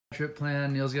trip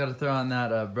plan. Neil's got to throw on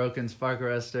that broken spark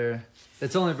arrestor.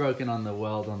 It's only broken on the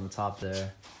weld on the top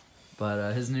there.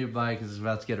 But his new bike is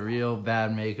about to get a real bad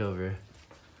makeover.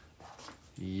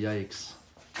 Yikes.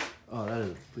 Oh, that is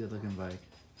a weird looking bike.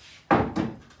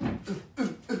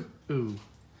 Ooh.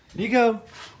 Nico, what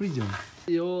are you doing?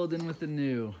 The old in with the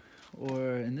new.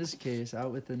 Or in this case,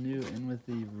 out with the new, in with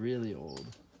the really old.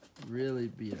 Really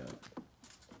beat up.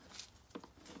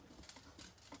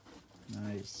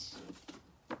 Nice.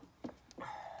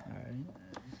 Alright.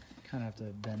 Kind of have to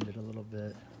bend it a little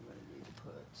bit.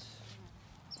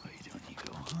 What are you doing,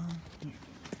 Nico?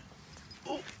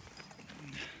 Oh.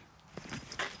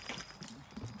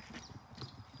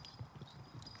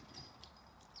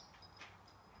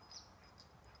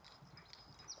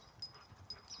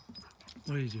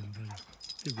 What are you doing, buddy?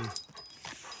 Good boy.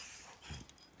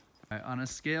 All right, on a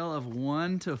scale of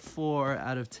 1 to 4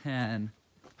 out of 10,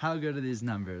 how good are these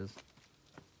numbers?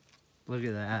 Look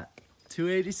at that.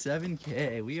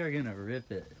 287K. We are gonna rip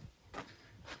it.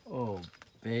 Oh,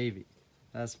 baby.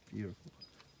 That's beautiful.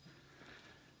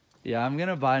 Yeah, I'm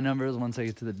gonna buy numbers once I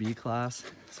get to the B class.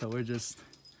 So we're just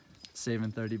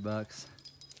saving 30 bucks.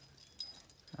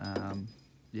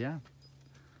 Yeah.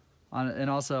 And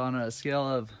also on a scale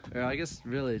of, or I guess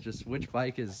really just which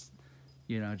bike is,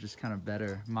 you know, just kind of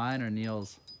better, mine or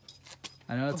Neil's?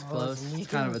 I know it's close, it's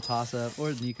kind of a toss-up,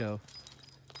 or Nico.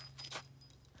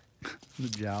 The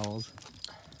jowls.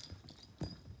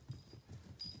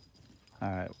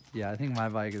 Alright, yeah, I think my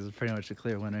bike is pretty much a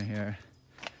clear winner here.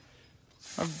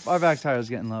 Our back tire is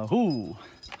getting low. Ooh!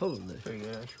 Holy. Pretty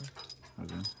good, actually.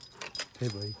 Okay. Hey,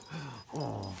 buddy.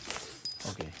 Oh,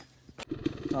 okay.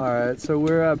 Alright, so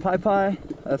we're at Pi Pi,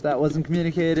 if that wasn't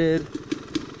communicated.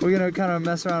 We're gonna kind of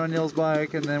mess around on Neil's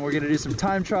bike, and then we're gonna do some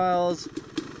time trials,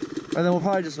 and then we'll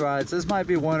probably just ride. So this might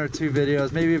be 1 or 2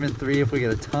 videos, maybe even 3 if we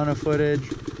get a ton of footage.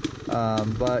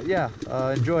 But yeah,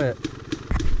 enjoy it.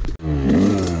 I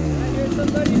hear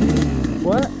somebody.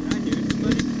 What? I hear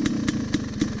somebody.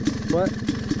 What?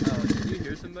 Oh, did you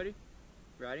hear somebody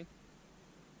riding?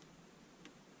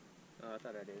 Oh, I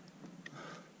thought I did.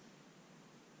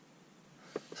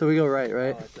 So we go right?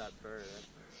 Oh, it's that bird.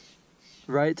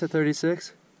 Right to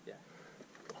 36? Yeah.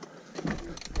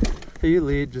 Hey, you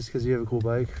lead just because you have a cool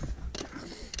bike.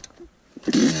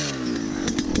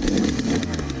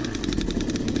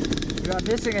 We got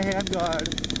missing a handguard.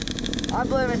 I'm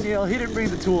blaming Neil. He didn't bring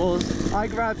the tools. I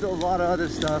grabbed a lot of other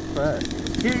stuff, but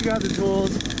he didn't grab the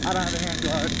tools. I don't have a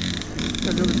handguard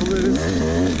because it was loose.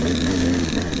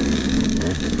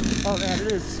 Oh man,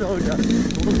 it is so dusty.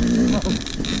 Holy smokes.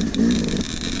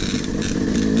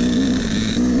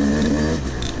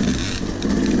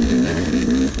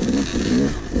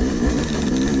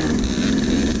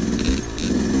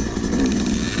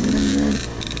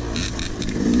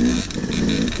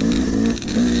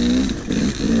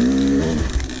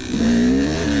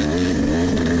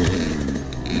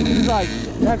 It's like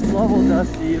next level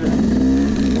dusty even.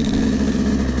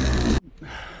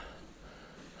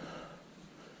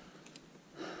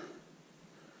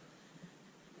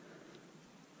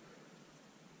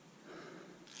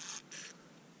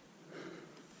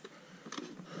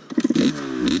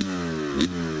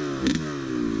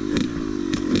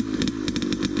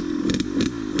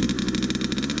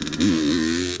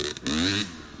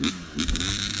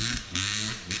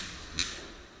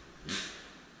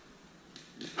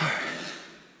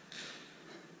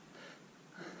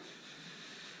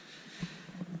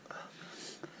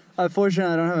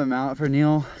 Unfortunately, I don't have a mount for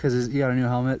Neil because he got a new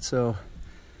helmet, so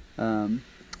we'll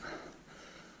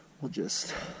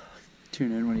just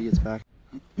tune in when he gets back.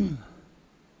 All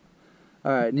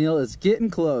right, Neil is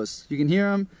getting close. You can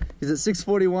hear him. He's at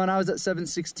 641. I was at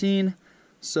 716,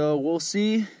 so we'll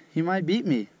see. He might beat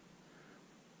me.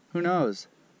 Who knows?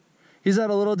 He's at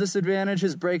a little disadvantage.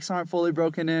 His brakes aren't fully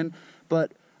broken in,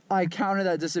 but I counter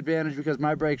that disadvantage because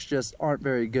my brakes just aren't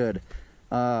very good.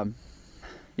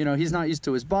 You know, he's not used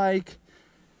to his bike.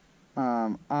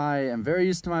 I am very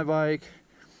used to my bike.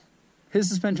 His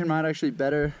suspension might actually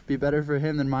be better for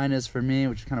him than mine is for me,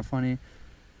 which is kind of funny.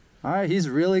 All right, he's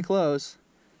really close.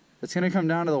 It's gonna come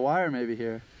down to the wire maybe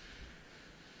here.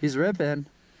 He's ripping.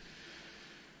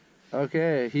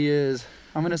 Okay, he is,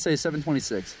 I'm gonna say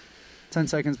 726. 10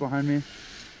 seconds behind me.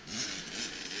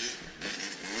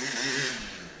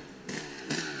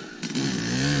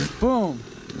 Boom.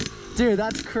 Dude,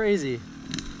 that's crazy.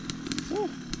 Woo.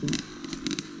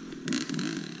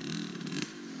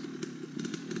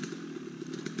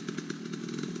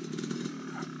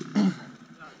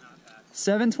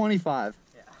 $725.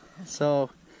 Yeah. So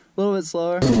a little bit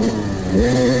slower.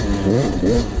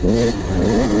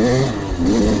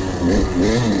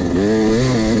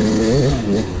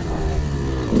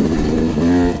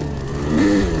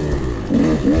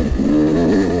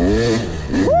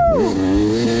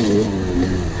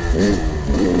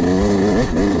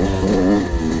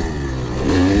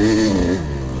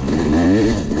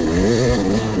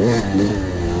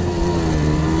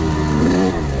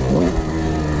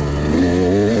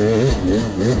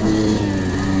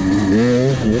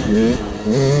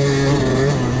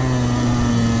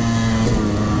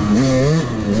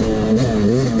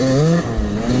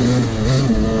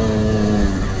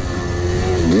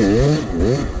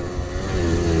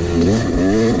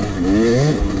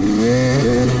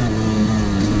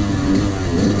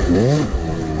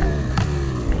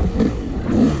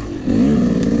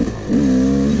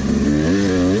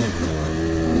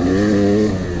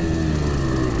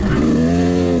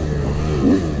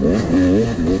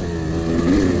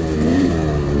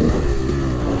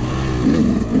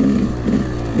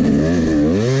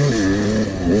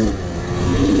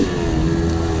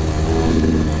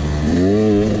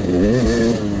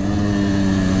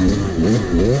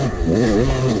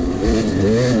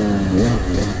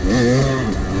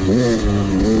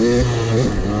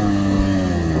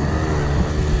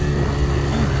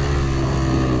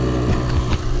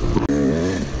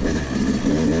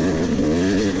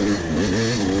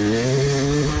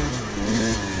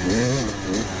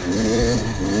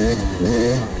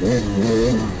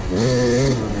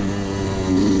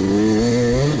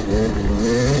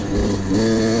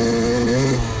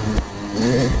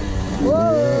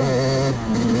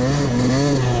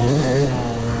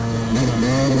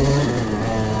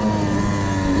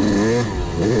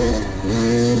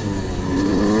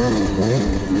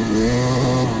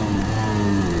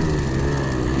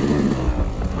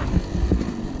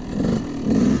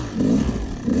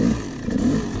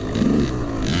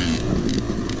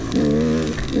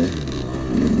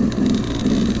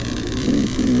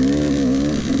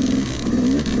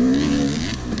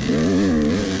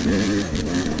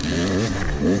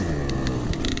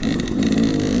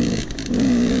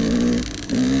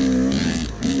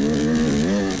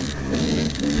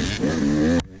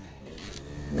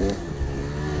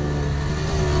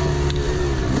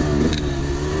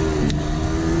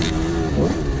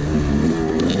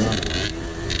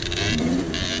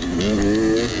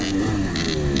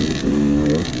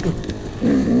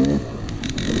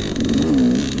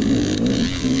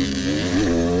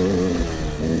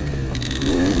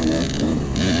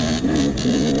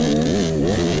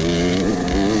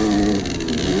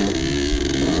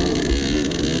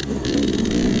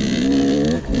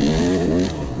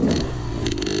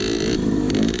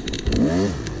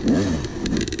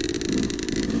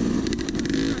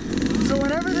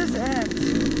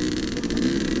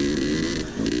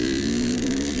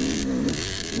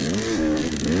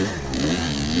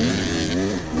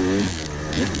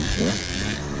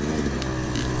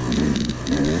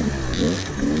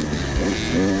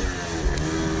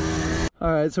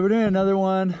 All right, so we're doing another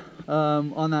one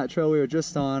on that trail we were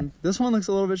just on. This one looks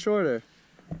a little bit shorter.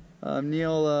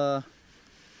 Neil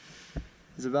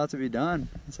is about to be done.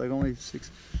 It's like only 4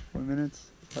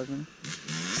 minutes, 5 minutes.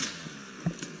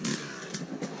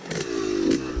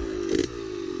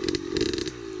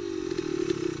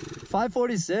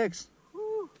 .546.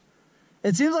 Woo.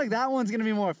 It seems like that one's gonna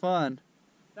be more fun.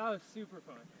 That was super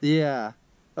fun. Yeah.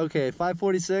 Okay,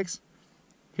 546.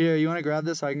 Here, you wanna grab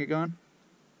this so I can get going?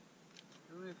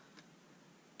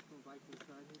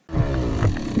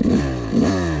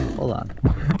 Hold on.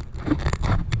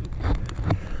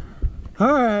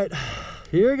 All right,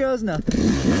 here goes nothing.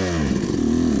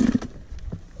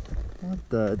 What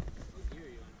the?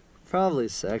 Probably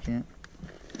second.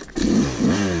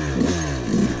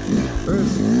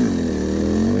 First.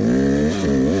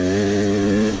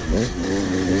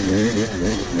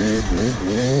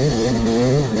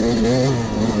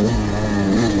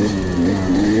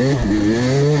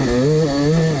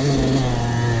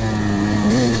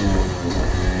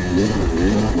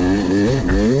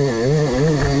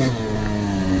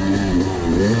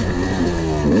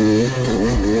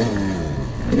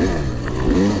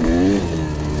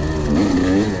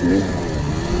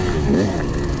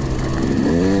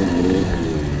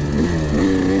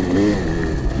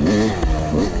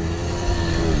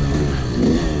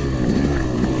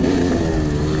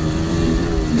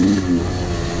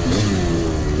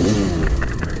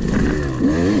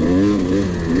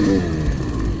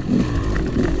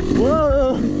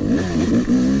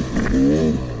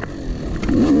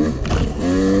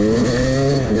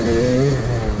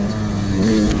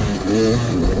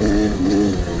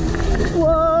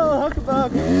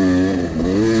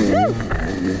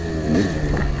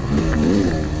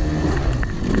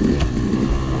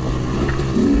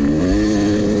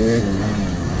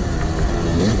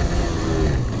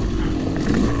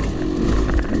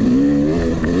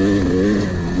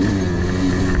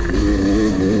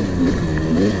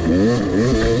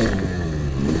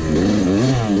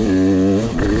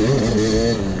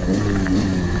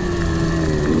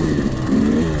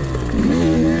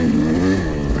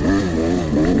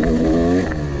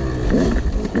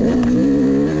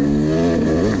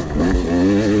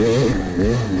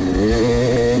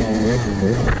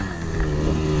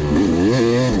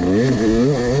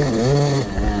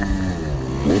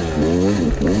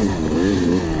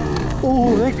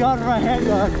 Oh, thank God for my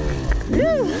handgun.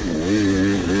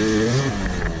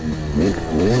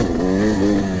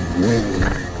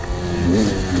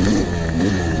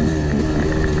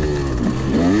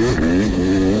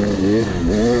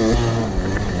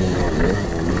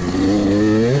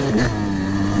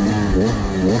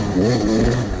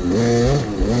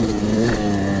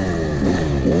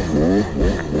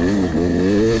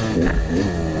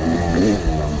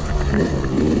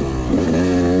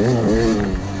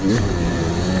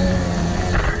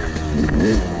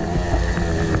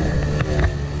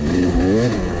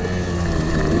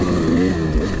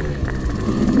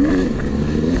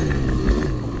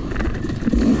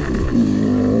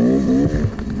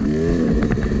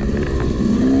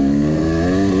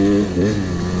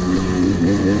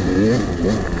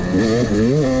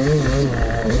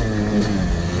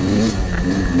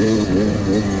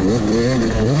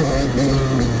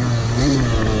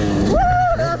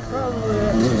 That's probably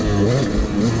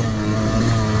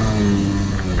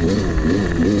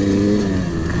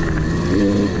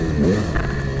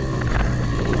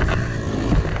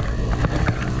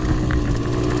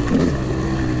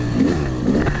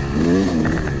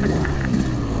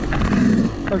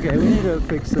okay, we need to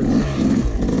fix this.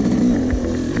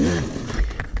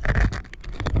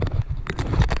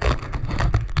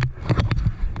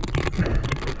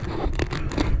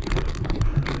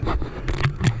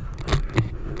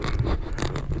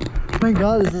 Thank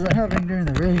God this isn't happening during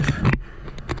the race.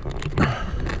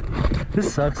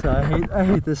 This sucks though. I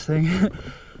hate this thing.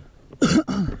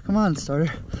 Come on,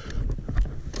 starter.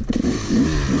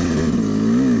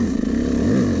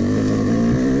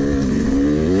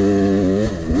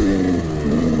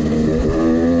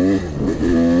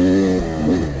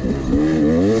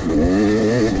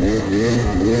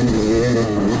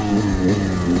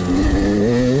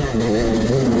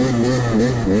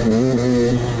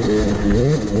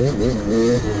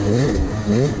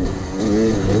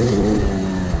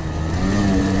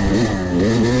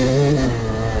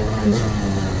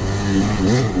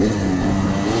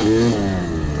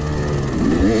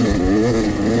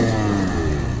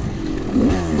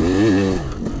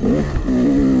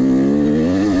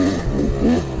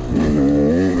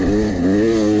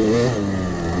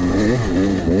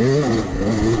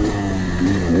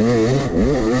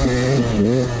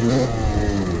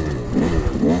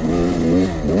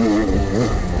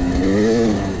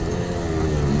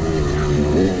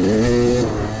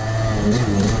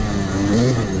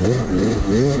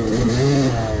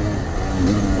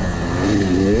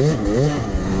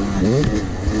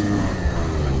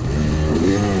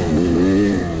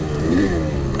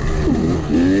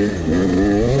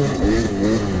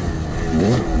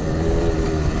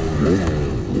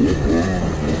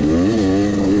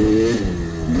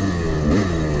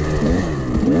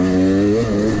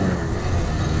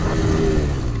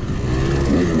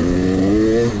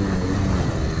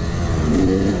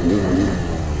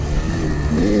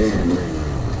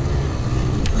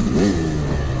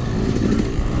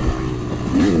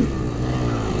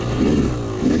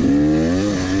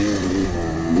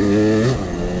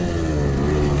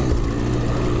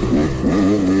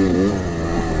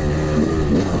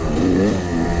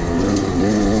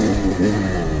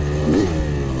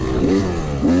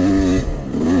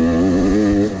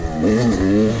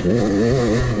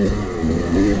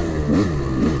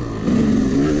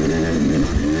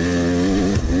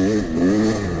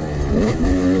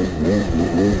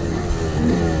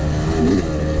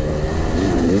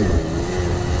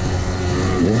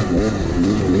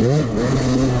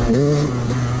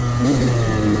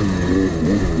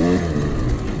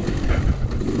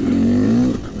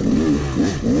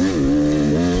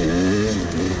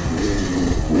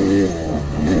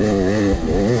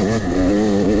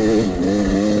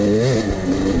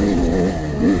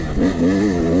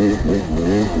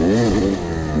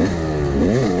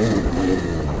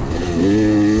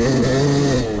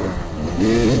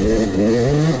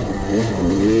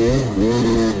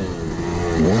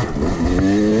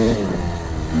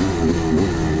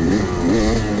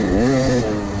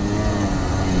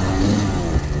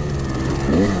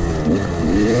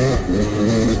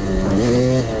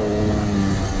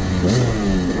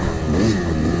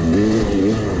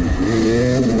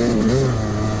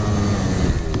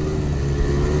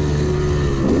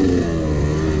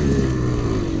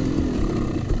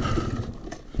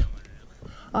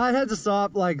 I had to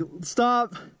stop, like,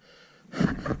 stop,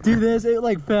 do this, it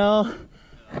like fell.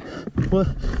 What,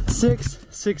 6,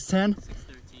 6'10"?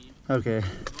 613. Okay.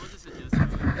 We'll just adjust it.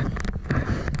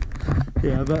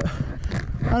 Yeah, but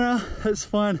I don't know, it's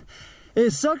fun.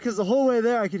 It sucked because the whole way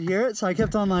there I could hear it, so I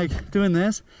kept on like doing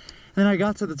this. And then I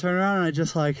got to the turnaround and I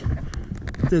just like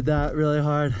did that really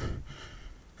hard.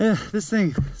 Yeah, this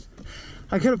thing,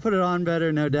 I could have put it on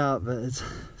better, no doubt, but it's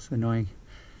annoying.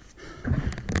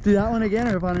 Do that one again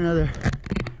or upon another?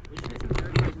 We should get some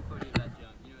photos before you do that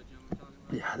jump. You know what jump we're talking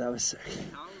about? Yeah, that was sick.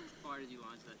 How far did you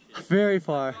launch that shit? Very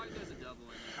far. Probably does a double in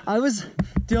there. I was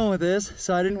dealing with this,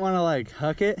 so I didn't want to like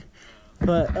huck it,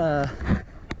 but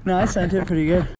no, I sent it pretty good.